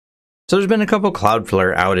So there's been a couple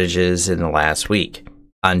Cloudflare outages in the last week.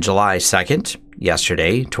 On July 2nd,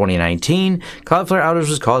 yesterday, 2019, Cloudflare outage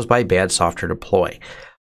was caused by bad software deploy.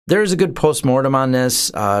 There's a good postmortem on this,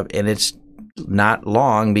 and it's not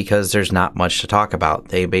long because there's not much to talk about.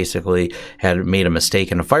 They basically had made a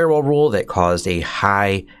mistake in a firewall rule that caused a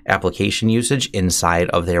high application usage inside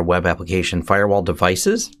of their web application firewall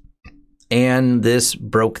devices, and this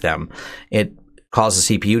broke them. It caused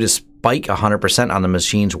the CPU to spike 100% on the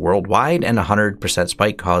machines worldwide, and 100%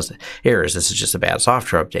 spike caused errors. This is just a bad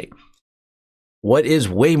software update. What is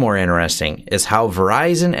way more interesting is how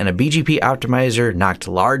Verizon and a BGP optimizer knocked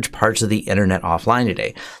large parts of the internet offline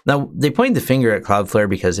today. Now, they pointed the finger at Cloudflare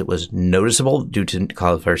because it was noticeable due to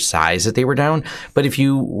Cloudflare's size that they were down. But if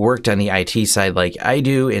you worked on the IT side like I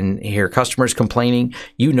do and hear customers complaining,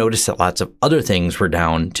 you notice that lots of other things were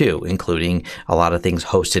down too, including a lot of things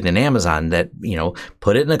hosted in Amazon that,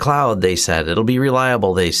 put it in the cloud, they said. It'll be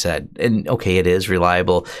reliable, they said. And okay, it is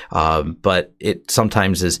reliable, but it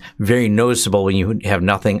sometimes is very noticeable when you have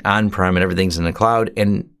nothing on-prem and everything's in the cloud,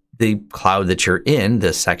 and the cloud that you're in,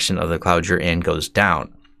 the section of the cloud you're in, goes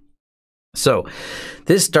down. So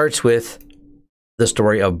this starts with the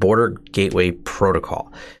story of Border Gateway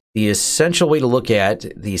Protocol. The essential way to look at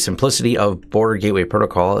the simplicity of Border Gateway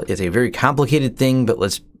Protocol is a very complicated thing, but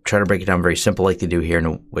let's try to break it down very simple like they do here in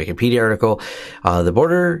a Wikipedia article. The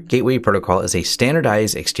Border Gateway Protocol is a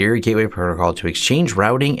standardized exterior gateway protocol to exchange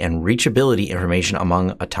routing and reachability information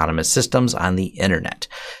among autonomous systems on the internet.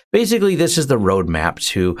 Basically, this is the roadmap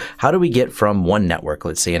to how do we get from one network,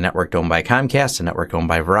 let's say a network owned by Comcast, a network owned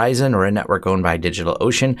by Verizon, or a network owned by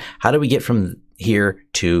DigitalOcean. How do we get from here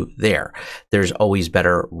to there? There's always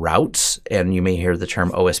better routes, and you may hear the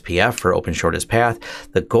term OSPF for Open Shortest Path.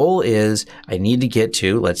 The goal is I need to get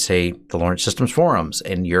to, let's say, the Lawrence Systems Forums,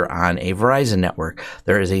 and you're on a Verizon network.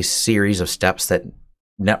 There is a series of steps that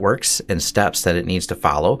networks and steps that it needs to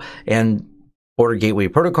follow, and Border Gateway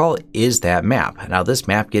Protocol is that map. Now, this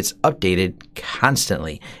map gets updated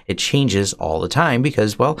constantly. It changes all the time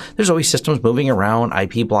because, well, there's always systems moving around.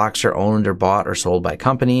 IP blocks are owned or bought or sold by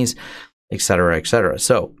companies, et cetera, et cetera.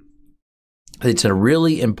 So it's a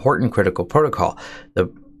really important critical protocol.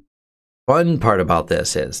 The fun part about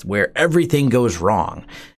this is where everything goes wrong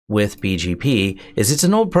with BGP is it's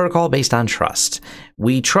an old protocol based on trust.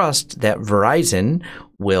 We trust that Verizon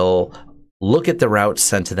will look at the routes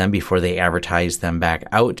sent to them before they advertise them back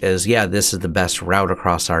out as, yeah, this is the best route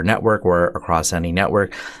across our network or across any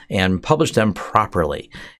network, and publish them properly.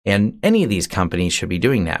 And any of these companies should be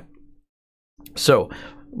doing that. So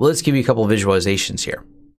let's give you a couple of visualizations here.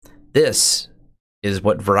 This is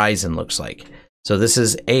what Verizon looks like. So this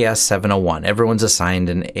is AS701. Everyone's assigned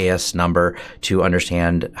an AS number to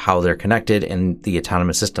understand how they're connected in the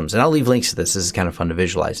autonomous systems. And I'll leave links to this. This is kind of fun to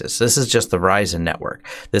visualize this. This is just the Verizon network.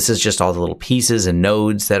 This is just all the little pieces and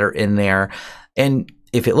nodes that are in there. And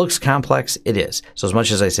if it looks complex, it is. So as much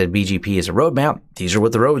as I said BGP is a roadmap, these are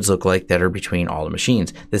what the roads look like that are between all the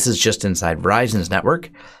machines. This is just inside Verizon's network.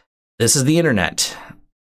 This is the internet.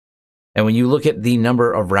 And when you look at the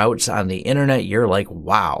number of routes on the internet, you're like,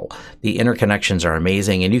 wow, the interconnections are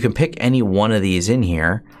amazing. And you can pick any one of these in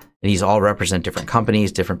here. And these all represent different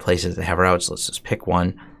companies, different places that have routes. Let's just pick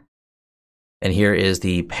one. And here is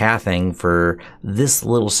the pathing for this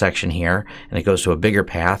little section here. And it goes to a bigger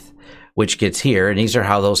path, which gets here. And these are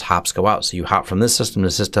how those hops go out. So you hop from this system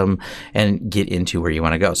to system and get into where you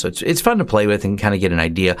want to go. So it's fun to play with and kind of get an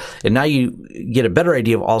idea. And now you get a better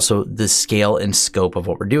idea of also the scale and scope of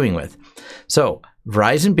what we're doing with. So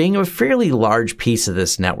Verizon being a fairly large piece of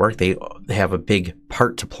this network, they have a big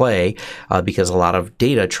part to play because a lot of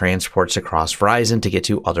data transports across Verizon to get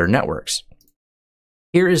to other networks.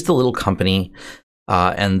 Here is the little company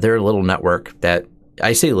and their little network that,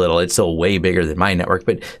 I say little, it's still way bigger than my network,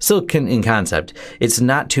 but still in concept, it's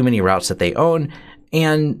not too many routes that they own,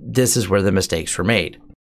 and this is where the mistakes were made.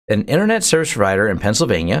 An internet service provider in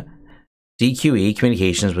Pennsylvania, DQE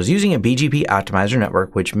Communications, was using a BGP optimizer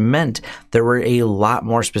network, which meant there were a lot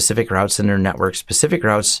more specific routes in their network. Specific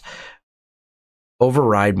routes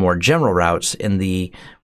override more general routes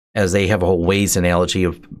as they have a whole Waze analogy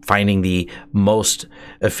of finding the most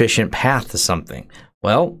efficient path to something.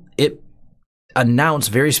 Well, it announced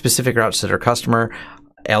very specific routes to their customer.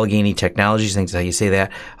 Allegheny Technologies, I think is how you say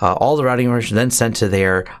that. All the routing information then sent to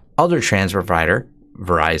their other transport provider,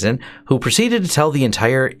 Verizon, who proceeded to tell the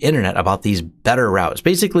entire internet about these better routes.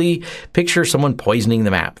 Basically, picture someone poisoning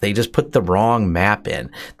the map. They just put the wrong map in.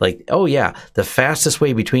 Like, oh yeah, the fastest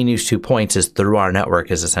way between these 2 points is through our network,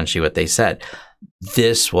 is essentially what they said.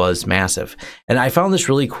 This was massive. And I found this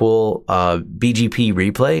really cool BGP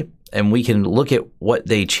replay, and we can look at what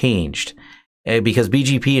they changed. because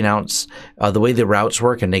BGP announced the way the routes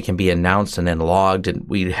work, and they can be announced and then logged, and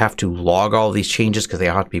we have to log all these changes because they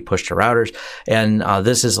have to be pushed to routers. And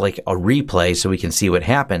this is like a replay, so we can see what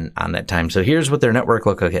happened on that time. So here's what their network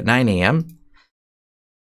looked like at 9 a.m.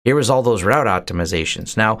 Here was all those route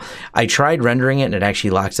optimizations. Now, I tried rendering it, and it actually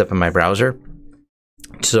locks up in my browser.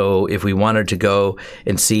 So if we wanted to go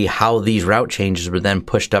and see how these route changes were then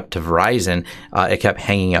pushed up to Verizon, it kept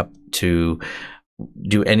hanging up to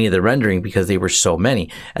do any of the rendering because they were so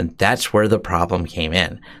many. And that's where the problem came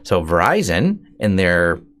in. So Verizon, and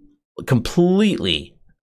they're completely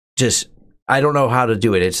just, I don't know how to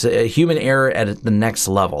do it. It's a human error at the next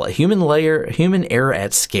level. A human error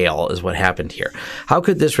at scale is what happened here. How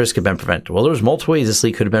could this risk have been prevented? Well, there was multiple ways this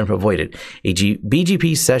leak could have been avoided. A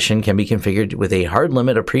BGP session can be configured with a hard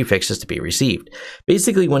limit of prefixes to be received.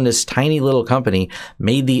 Basically, when this tiny little company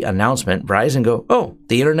made the announcement, Verizon go, oh,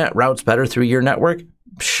 the internet routes better through your network?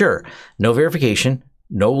 Sure. No verification,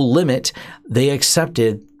 no limit. They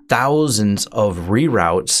accepted thousands of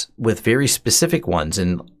reroutes with very specific ones.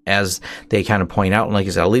 And as they kind of point out, and like I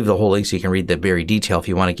said, I'll leave the whole link so you can read the very detail if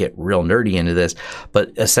you want to get real nerdy into this.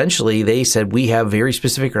 But essentially, they said we have very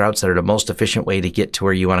specific routes that are the most efficient way to get to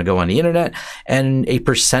where you want to go on the internet, and a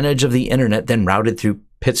percentage of the internet then routed through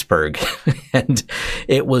Pittsburgh. And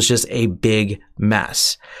it was just a big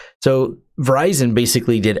mess. So Verizon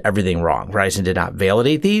basically did everything wrong. Verizon did not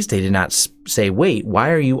validate these. They did not say, wait,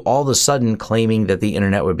 why are you all of a sudden claiming that the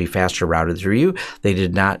internet would be faster routed through you? They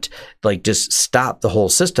did not just stop the whole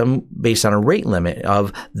system based on a rate limit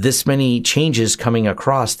of this many changes coming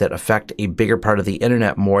across that affect a bigger part of the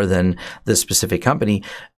internet more than the specific company.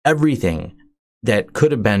 Everything that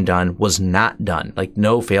could have been done was not done, like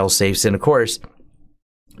no fail safes. And of course,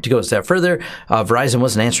 to go a step further, Verizon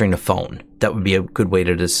wasn't answering the phone. That would be a good way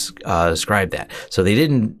to describe that. So they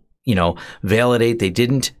didn't, validate, they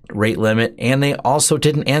didn't rate limit, and they also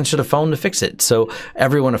didn't answer the phone to fix it. So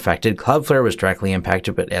everyone affected. Cloudflare was directly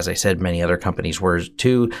impacted, but as I said, many other companies were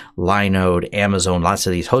too. Linode, Amazon, lots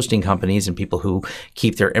of these hosting companies and people who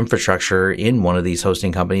keep their infrastructure in one of these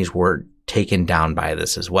hosting companies were taken down by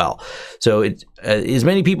this as well. So as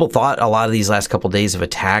many people thought, a lot of these last couple of days of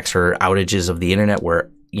attacks or outages of the internet were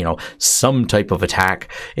some type of attack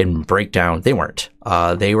and breakdown. They weren't.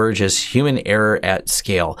 They were just human error at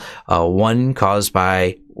scale. One caused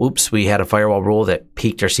by, oops, we had a firewall rule that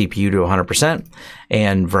peaked our CPU to 100%,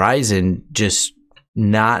 and Verizon just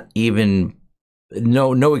not even,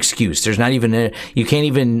 no excuse. There's not even, you can't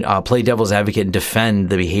even play devil's advocate and defend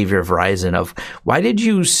the behavior of Verizon of, why did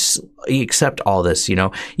you accept all this?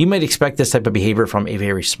 You might expect this type of behavior from a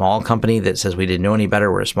very small company that says we didn't know any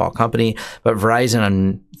better, we're a small company, but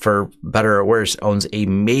Verizon, for better or worse, owns a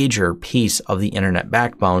major piece of the internet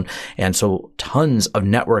backbone. And so tons of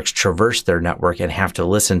networks traverse their network and have to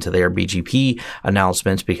listen to their BGP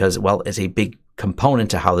announcements because, well, it's a big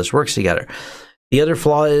component to how this works together. The other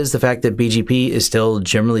flaw is the fact that BGP is still,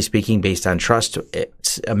 generally speaking, based on trust.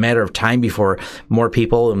 It's a matter of time before more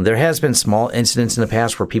people, and there has been small incidents in the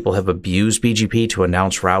past where people have abused BGP to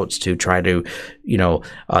announce routes to try to,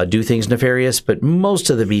 do things nefarious. But most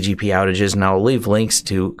of the BGP outages, and I'll leave links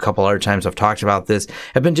to a couple other times I've talked about this,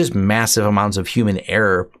 have been just massive amounts of human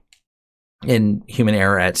error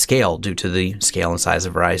at scale due to the scale and size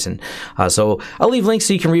of Verizon. So I'll leave links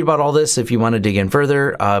so you can read about all this if you want to dig in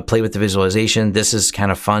further, play with the visualization. This is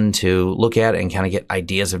kind of fun to look at and kind of get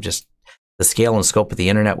ideas of just the scale and scope of the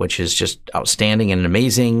internet, which is just outstanding and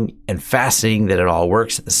amazing and fascinating that it all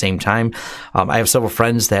works at the same time. I have several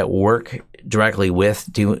friends that work directly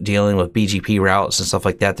with dealing with BGP routes and stuff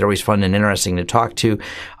like that. They're always fun and interesting to talk to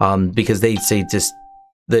because they say just,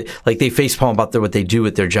 they facepalm about what they do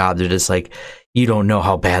with their job. They're just like, you don't know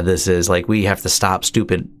how bad this is. Like, we have to stop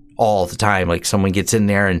stupid all the time. Like, someone gets in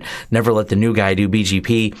there and never let the new guy do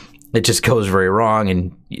BGP. It just goes very wrong,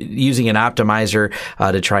 and using an optimizer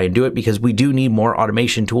to try and do it, because we do need more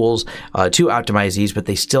automation tools to optimize these, but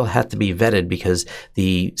they still have to be vetted because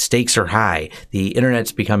the stakes are high. The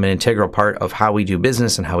internet's become an integral part of how we do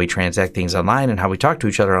business and how we transact things online and how we talk to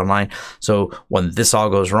each other online. So when this all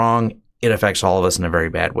goes wrong, it affects all of us in a very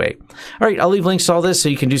bad way. All right, I'll leave links to all this so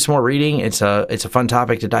you can do some more reading. It's a fun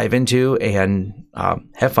topic to dive into, and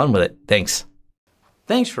have fun with it. Thanks.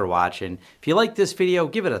 Thanks for watching. If you like this video,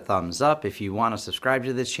 give it a thumbs up. If you want to subscribe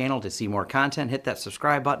to this channel to see more content, hit that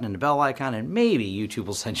subscribe button and the bell icon, and maybe YouTube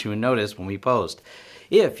will send you a notice when we post.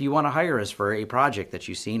 If you want to hire us for a project that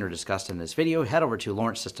you've seen or discussed in this video, head over to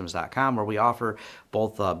lawrencesystems.com, where we offer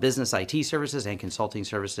both business IT services and consulting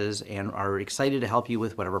services, and are excited to help you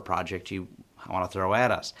with whatever project you want to throw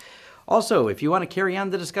at us. Also, if you want to carry on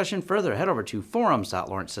the discussion further, head over to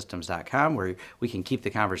forums.lawrencesystems.com where we can keep the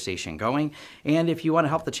conversation going. And if you want to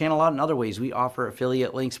help the channel out in other ways, we offer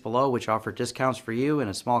affiliate links below which offer discounts for you and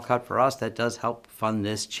a small cut for us. That does help fund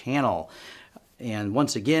this channel. And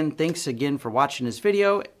once again, thanks again for watching this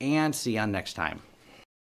video, and see you on next time.